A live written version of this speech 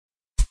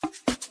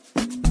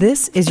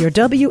This is your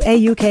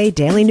WAUK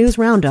Daily News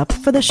Roundup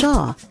for the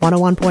Shaw,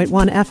 101.1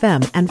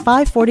 FM and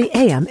 540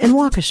 AM in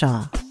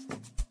Waukesha.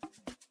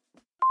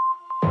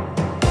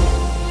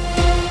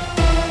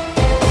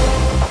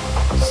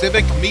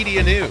 Civic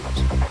Media News.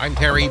 I'm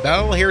Terry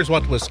Bell. Here's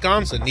what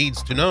Wisconsin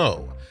needs to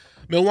know.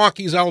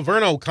 Milwaukee's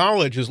Alverno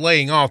College is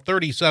laying off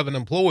 37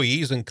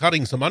 employees and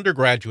cutting some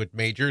undergraduate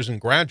majors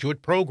and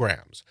graduate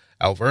programs.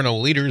 Alverno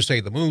leaders say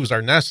the moves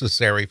are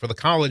necessary for the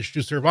college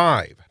to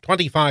survive.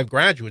 25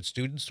 graduate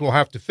students will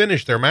have to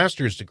finish their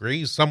master's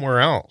degrees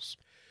somewhere else.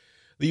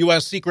 The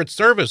U.S. Secret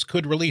Service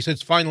could release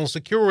its final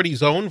security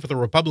zone for the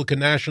Republican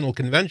National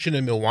Convention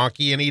in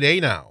Milwaukee any day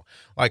now.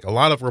 Like a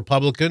lot of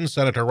Republicans,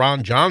 Senator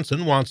Ron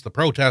Johnson wants the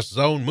protest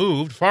zone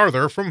moved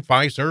farther from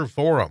Fiserv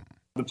Forum.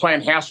 The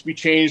plan has to be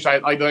changed.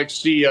 I'd like to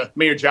see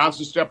Mayor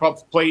Johnson step up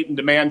the plate and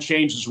demand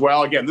change as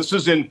well. Again, this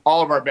is in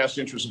all of our best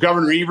interests.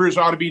 Governor Evers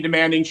ought to be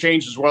demanding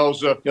change as well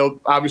as,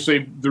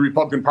 obviously the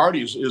Republican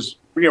Party is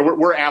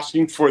we're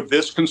asking for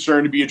this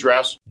concern to be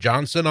addressed.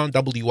 Johnson on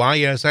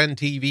WISN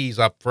TV's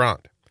Up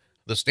Front.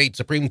 The state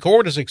Supreme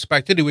Court is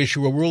expected to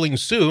issue a ruling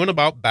soon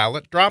about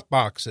ballot drop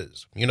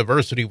boxes.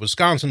 University of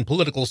Wisconsin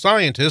political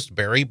scientist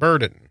Barry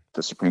Burden.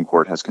 The Supreme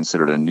Court has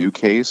considered a new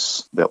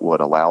case that would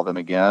allow them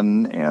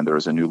again, and there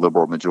is a new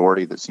liberal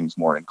majority that seems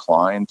more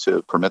inclined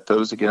to permit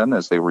those again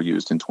as they were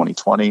used in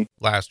 2020.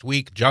 Last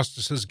week,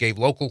 justices gave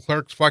local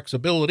clerks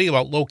flexibility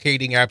about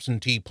locating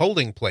absentee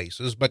polling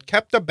places, but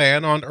kept a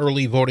ban on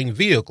early voting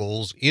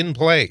vehicles in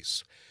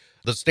place.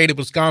 The state of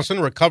Wisconsin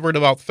recovered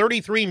about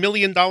 $33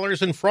 million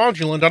in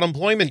fraudulent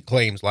unemployment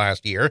claims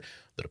last year.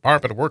 The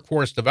Department of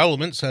Workforce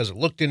Development says it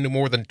looked into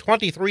more than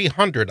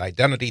 2,300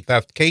 identity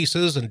theft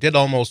cases and did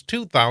almost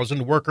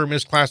 2,000 worker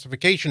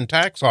misclassification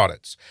tax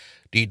audits.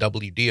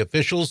 DWD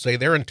officials say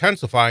they're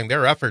intensifying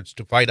their efforts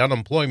to fight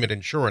unemployment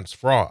insurance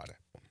fraud.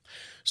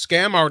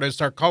 Scam artists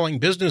are calling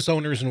business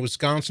owners in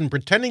Wisconsin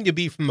pretending to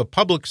be from the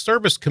Public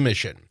Service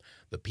Commission.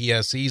 The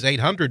PSC's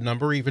 800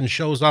 number even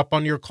shows up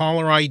on your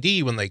caller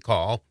ID when they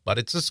call, but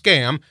it's a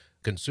scam.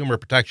 Consumer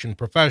protection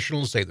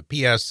professionals say the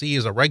PSC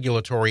is a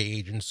regulatory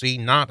agency,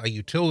 not a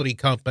utility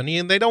company,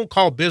 and they don't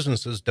call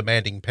businesses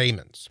demanding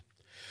payments.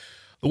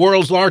 The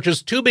world's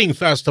largest tubing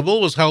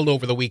festival was held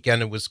over the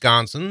weekend in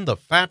Wisconsin. The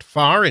Fat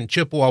Far in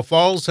Chippewa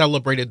Falls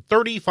celebrated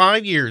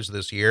 35 years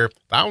this year.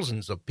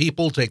 Thousands of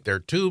people take their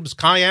tubes,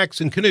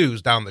 kayaks, and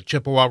canoes down the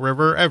Chippewa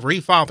River every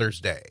Father's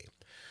Day.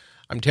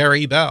 I'm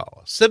Terry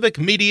Bell, Civic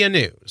Media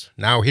News.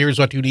 Now here's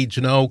what you need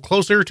to know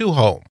closer to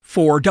home.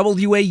 For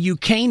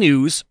WAUK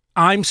News,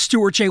 I'm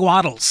Stuart J.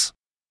 Waddles.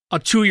 A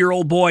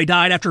 2-year-old boy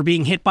died after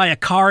being hit by a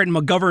car in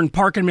McGovern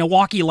Park in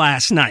Milwaukee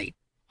last night.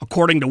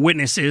 According to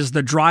witnesses,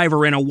 the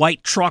driver in a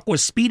white truck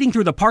was speeding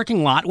through the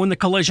parking lot when the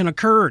collision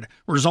occurred,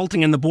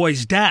 resulting in the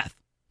boy's death.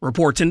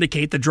 Reports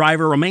indicate the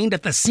driver remained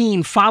at the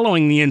scene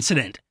following the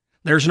incident.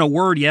 There's no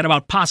word yet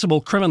about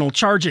possible criminal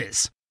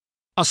charges.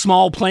 A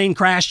small plane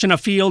crashed in a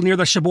field near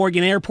the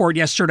Sheboygan Airport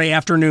yesterday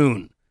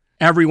afternoon.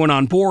 Everyone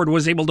on board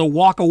was able to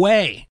walk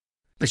away.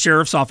 The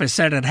sheriff's office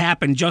said it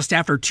happened just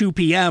after 2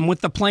 p.m.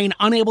 with the plane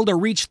unable to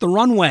reach the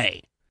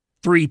runway.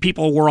 3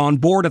 people were on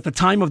board at the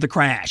time of the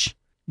crash.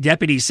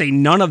 Deputies say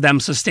none of them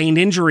sustained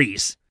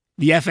injuries.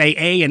 The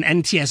FAA and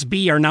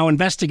NTSB are now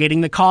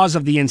investigating the cause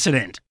of the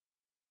incident.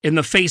 In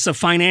the face of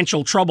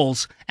financial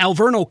troubles,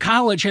 Alverno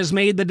College has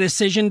made the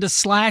decision to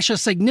slash a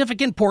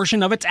significant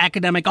portion of its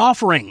academic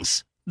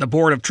offerings. The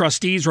Board of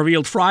Trustees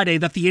revealed Friday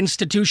that the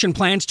institution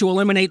plans to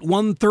eliminate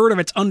 1/3 of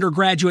its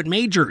undergraduate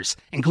majors,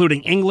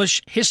 including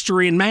English,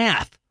 history, and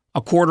math.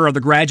 A quarter of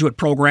the graduate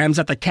programs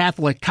at the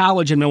Catholic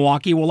College in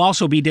Milwaukee will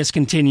also be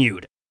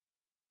discontinued.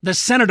 The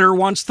senator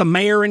wants the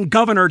mayor and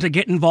governor to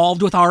get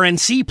involved with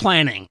RNC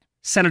planning.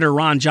 Senator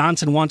Ron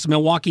Johnson wants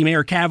Milwaukee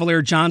Mayor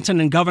Cavalier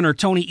Johnson and Governor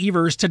Tony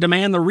Evers to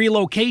demand the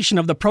relocation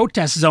of the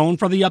protest zone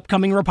for the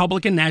upcoming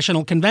Republican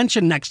National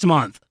Convention next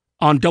month.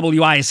 On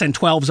WISN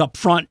 12's Up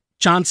Front,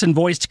 Johnson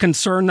voiced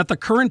concern that the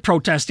current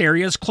protest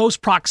area's close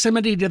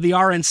proximity to the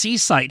RNC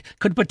site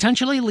could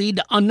potentially lead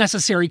to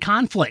unnecessary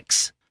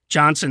conflicts.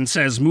 Johnson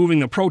says moving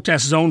the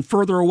protest zone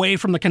further away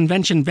from the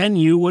convention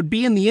venue would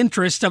be in the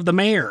interest of the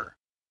mayor.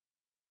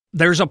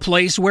 There's a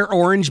place where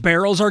orange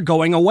barrels are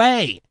going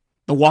away.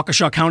 The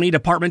Waukesha County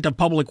Department of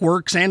Public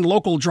Works and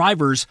local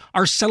drivers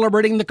are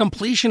celebrating the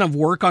completion of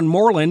work on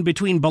Moreland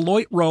between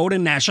Beloit Road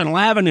and National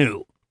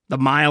Avenue. The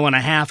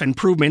 1.5-mile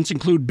improvements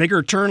include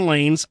bigger turn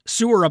lanes,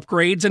 sewer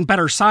upgrades, and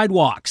better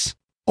sidewalks.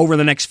 Over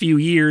the next few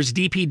years,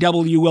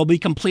 DPW will be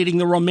completing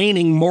the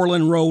remaining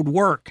Moreland Road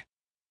work.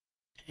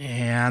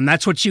 And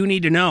that's what you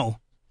need to know.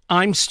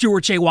 I'm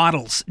Stuart J.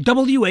 Waddles,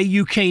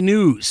 WAUK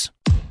News.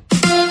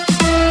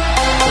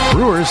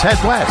 Brewers head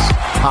west.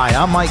 Hi,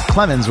 I'm Mike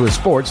Clemens with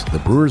sports. The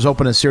Brewers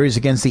open a series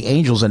against the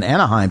Angels in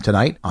Anaheim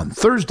tonight. On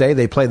Thursday,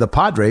 they play the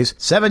Padres.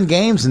 7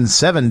 games in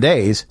 7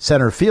 days.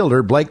 Center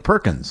fielder Blake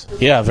Perkins.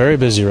 Yeah, very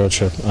busy road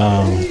trip.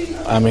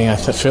 I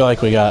feel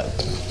like we got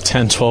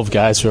 10, 12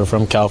 guys who are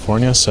from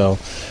California, so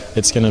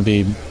it's going to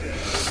be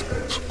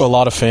a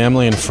lot of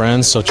family and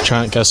friends, so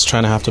trying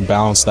to have to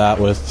balance that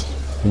with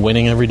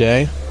winning every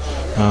day.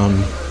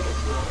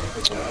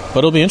 but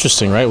it'll be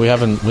interesting, right? We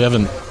haven't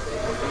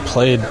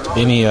played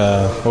any.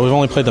 We've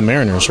only played the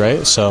Mariners,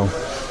 right? So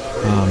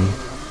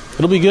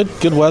it'll be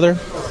good weather,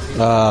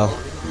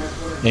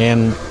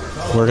 and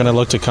we're going to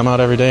look to come out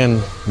every day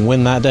and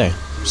win that day.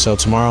 So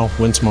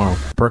win tomorrow.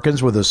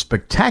 Perkins with a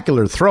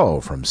spectacular throw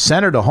from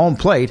center to home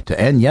plate to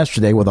end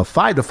yesterday with a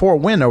 5-4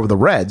 win over the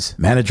Reds.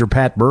 Manager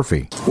Pat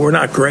Murphy. We're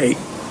not great,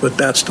 but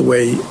that's the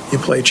way you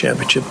play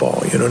championship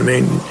ball. You know what I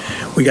mean?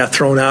 We got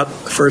thrown out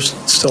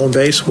first stolen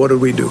base. What did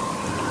we do?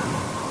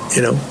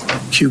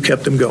 Q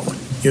kept them going.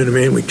 You know what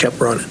I mean? We kept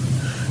running.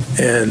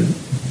 And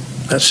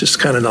that's just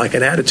kind of like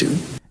an attitude.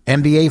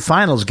 NBA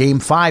Finals Game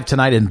 5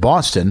 tonight in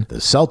Boston. The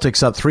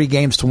Celtics up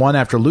 3-1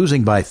 after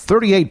losing by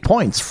 38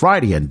 points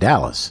Friday in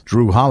Dallas.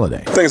 Drew Holiday.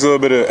 I think it's a little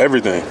bit of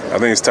everything. I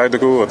think it's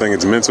tactical. I think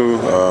it's mental.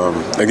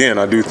 Again,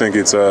 I do think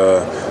it's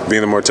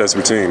being a more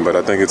tested team, but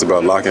I think it's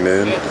about locking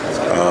in.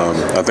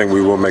 I think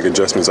we will make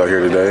adjustments out here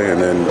today and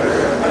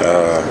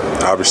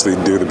then obviously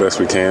do the best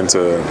we can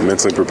to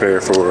mentally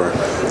prepare for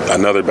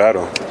another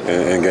battle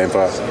in Game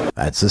 5.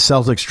 That's the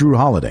Celtics' Drew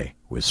Holiday.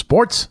 With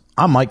sports,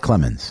 I'm Mike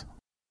Clemens.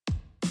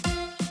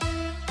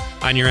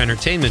 On your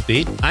entertainment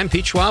beat, I'm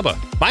Pete Schwaba.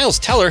 Miles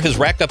Teller has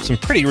racked up some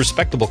pretty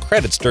respectable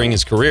credits during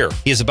his career.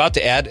 He is about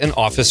to add an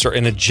officer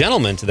and a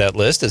gentleman to that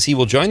list as he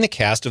will join the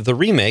cast of the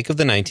remake of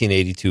the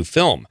 1982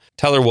 film.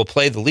 Teller will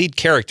play the lead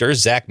character,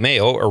 Zach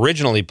Mayo,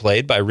 originally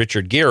played by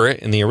Richard Gere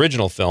in the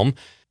original film.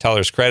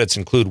 Teller's credits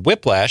include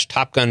Whiplash,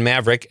 Top Gun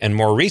Maverick, and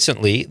more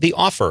recently, The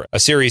Offer, a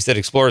series that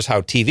explores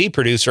how TV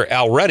producer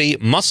Al Ruddy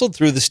muscled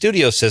through the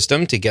studio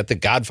system to get The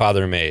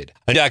Godfather made.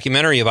 A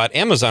documentary about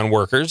Amazon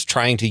workers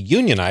trying to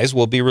unionize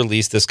will be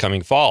released this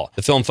coming fall.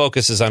 The film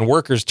focuses on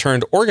workers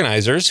turned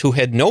organizers who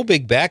had no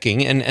big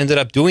backing and ended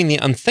up doing the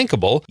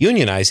unthinkable,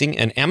 unionizing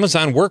an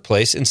Amazon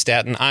workplace in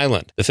Staten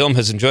Island. The film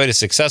has enjoyed a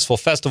successful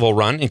festival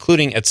run,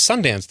 including at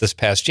Sundance this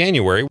past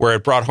January, where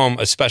it brought home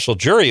a special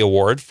jury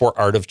award for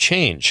Art of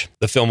Change.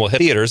 The film will hit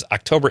theaters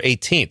October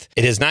 18th.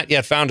 It has not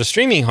yet found a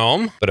streaming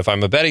home, but if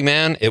I'm a betting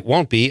man, it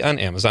won't be on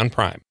Amazon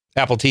Prime.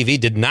 Apple TV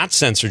did not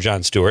censor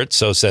Jon Stewart,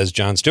 so says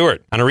Jon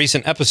Stewart. On a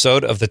recent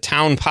episode of the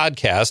Town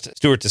podcast,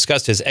 Stewart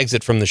discussed his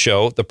exit from the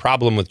show, The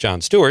Problem with Jon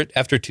Stewart,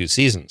 after 2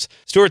 seasons.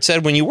 Stewart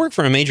said, when you work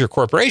for a major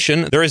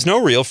corporation, there is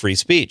no real free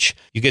speech.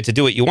 You get to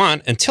do what you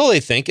want until they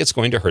think it's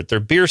going to hurt their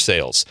beer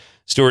sales.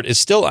 Stewart is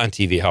still on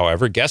TV,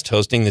 however, guest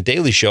hosting The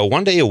Daily Show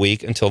 1 day a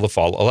week until the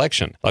fall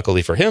election.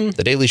 Luckily for him,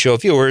 The Daily Show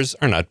viewers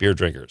are not beer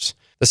drinkers.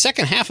 The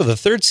second half of the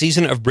 3rd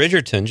season of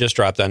Bridgerton just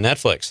dropped on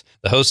Netflix.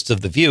 The hosts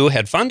of The View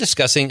had fun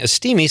discussing a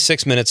steamy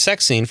 6-minute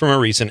sex scene from a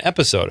recent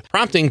episode,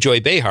 prompting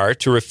Joy Behar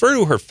to refer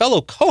to her fellow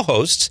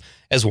co-hosts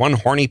as one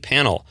horny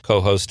panel.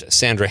 Co-host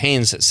Sandra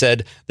Haynes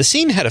said, the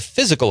scene had a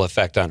physical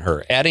effect on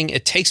her, adding,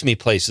 it takes me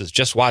places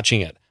just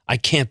watching it. I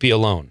can't be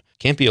alone.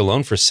 Can't be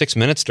alone for 6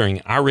 minutes during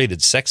an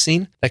R-rated sex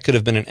scene? That could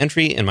have been an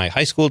entry in my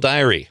high school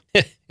diary,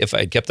 if I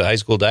had kept a high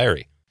school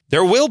diary.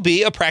 There will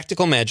be a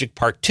Practical Magic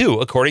Part 2,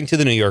 according to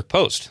the New York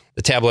Post.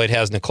 The tabloid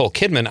has Nicole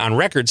Kidman on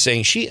record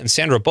saying she and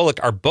Sandra Bullock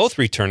are both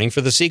returning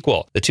for the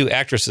sequel. The 2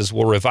 actresses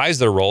will revise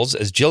their roles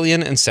as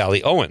Gillian and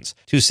Sally Owens,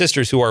 2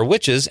 sisters who are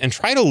witches and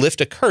try to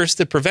lift a curse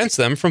that prevents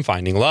them from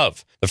finding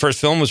love. The first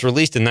film was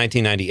released in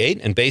 1998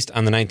 and based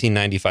on the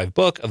 1995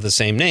 book of the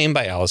same name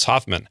by Alice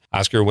Hoffman.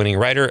 Oscar-winning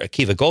writer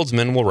Akiva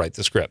Goldsman will write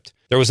the script.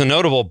 There was a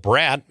notable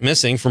brat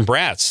missing from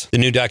Bratz, the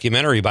new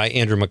documentary by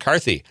Andrew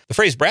McCarthy. The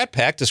phrase Brat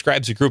Pack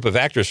describes a group of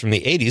actors from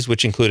the 80s,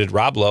 which included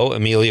Rob Lowe,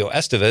 Emilio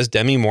Estevez,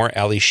 Demi Moore,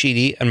 Ali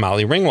Sheedy, and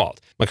Molly Ringwald.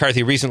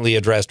 McCarthy recently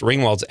addressed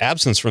Ringwald's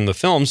absence from the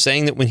film,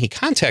 saying that when he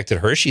contacted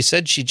her, she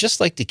said she'd just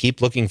like to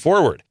keep looking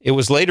forward. It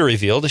was later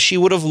revealed she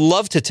would have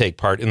loved to take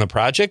part in the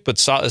project, but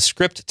saw a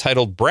script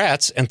titled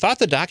Bratz and thought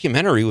the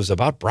documentary was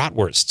about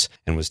bratwursts,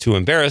 and was too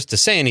embarrassed to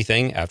say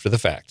anything after the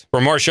fact. For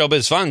more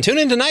showbiz fun, tune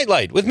into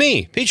Nightlight with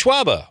me, Pete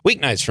Schwaba,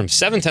 weeknights from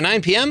 7 to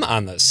 9 p.m.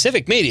 on the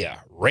Civic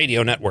Media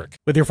Radio Network.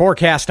 With your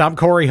forecast, I'm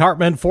Corey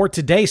Hartman. For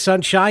today,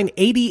 sunshine,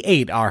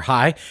 88 our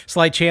high.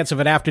 Slight chance of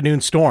an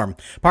afternoon storm.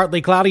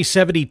 Partly cloudy,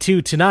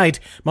 72 tonight.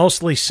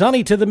 Mostly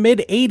sunny to the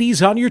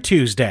mid-80s on your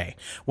Tuesday.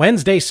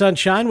 Wednesday,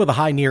 sunshine with a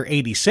high near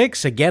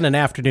 86. Again, an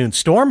afternoon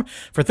storm.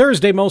 For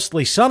Thursday,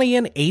 mostly sunny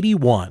and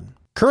 81.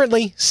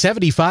 Currently,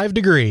 75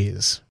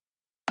 degrees.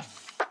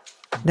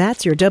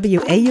 That's your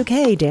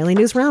WAUK Daily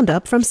News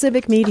Roundup from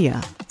Civic Media.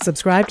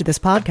 Subscribe to this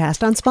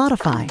podcast on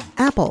Spotify,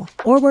 Apple,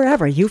 or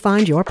wherever you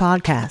find your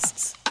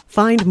podcasts.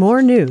 Find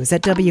more news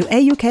at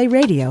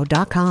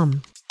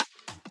WAUKradio.com.